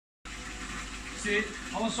See,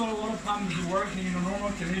 our solar water pump is working in a normal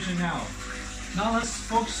condition now. Now let's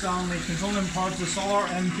focus on the component parts of the solar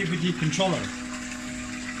MPPT controller.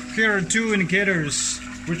 Here are two indicators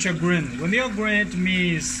which are green. When they are green, it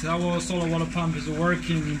means our solar water pump is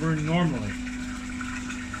working very normally.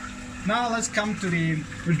 Now let's come to the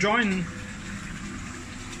rejoin.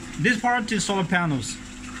 This part is solar panels.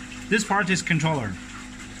 This part is controller.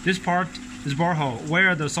 This part is borehole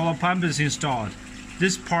where the solar pump is installed.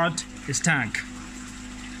 This part is tank.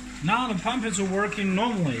 Now the pump is working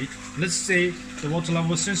normally. Let's see the water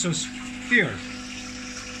level sensors here.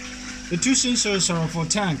 The two sensors are for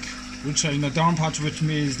tank, which are in the down part, which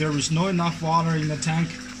means there is not enough water in the tank.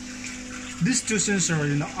 These two sensors are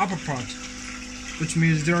in the upper part, which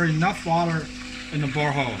means there is enough water in the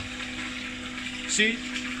borehole. See,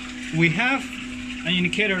 we have an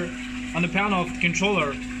indicator on the panel of the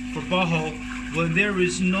controller for borehole. When there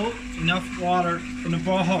is not enough water in the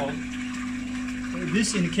borehole,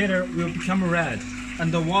 this indicator will become red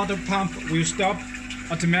and the water pump will stop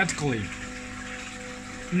automatically.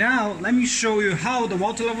 Now let me show you how the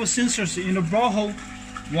water level sensors in the borehole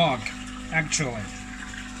work actually.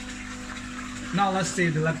 Now let's see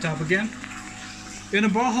the laptop again. In the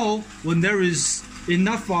borehole, when there is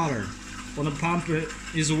enough water, when the pump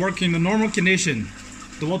is working in the normal condition,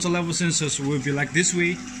 the water level sensors will be like this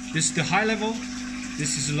way. This is the high level,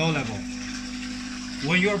 this is the low level.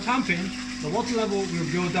 When you are pumping, the water level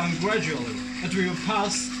will go down gradually. It will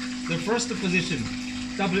pass the first position,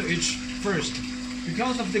 WH first.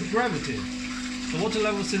 Because of the gravity, the water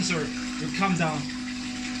level sensor will come down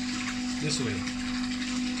this way.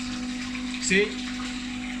 See,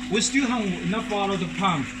 we still have enough water to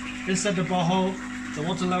pump inside the borehole. The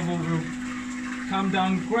water level will come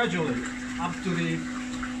down gradually up to the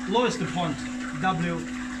lowest point,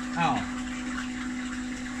 WL.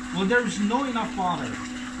 When there is not enough water,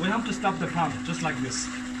 we have to stop the pump just like this.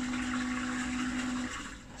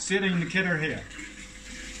 See the indicator here.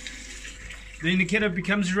 The indicator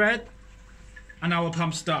becomes red and our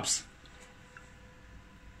pump stops.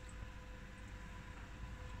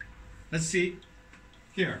 Let's see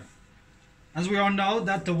here. As we all know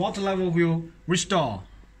that the water level will restore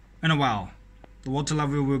in a while. The water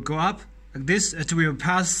level will go up like this. It will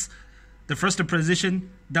pass the first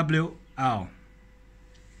position, WL.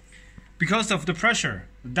 Because of the pressure,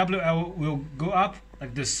 the WL will go up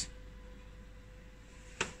like this.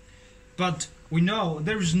 But we know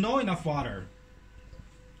there is not enough water,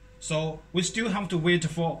 so we still have to wait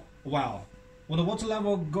for a while. When the water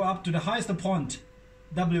level go up to the highest point,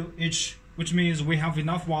 WH, which means we have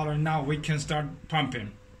enough water, now we can start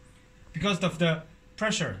pumping. Because of the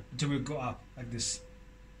pressure, it will go up like this.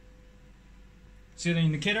 See the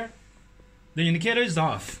indicator? The indicator is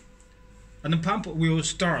off, and the pump will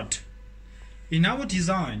start. In our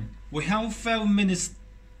design, we have 5 minutes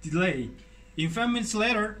delay. In 5 minutes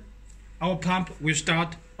later, our pump will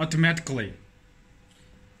start automatically.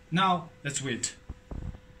 Now, let's wait.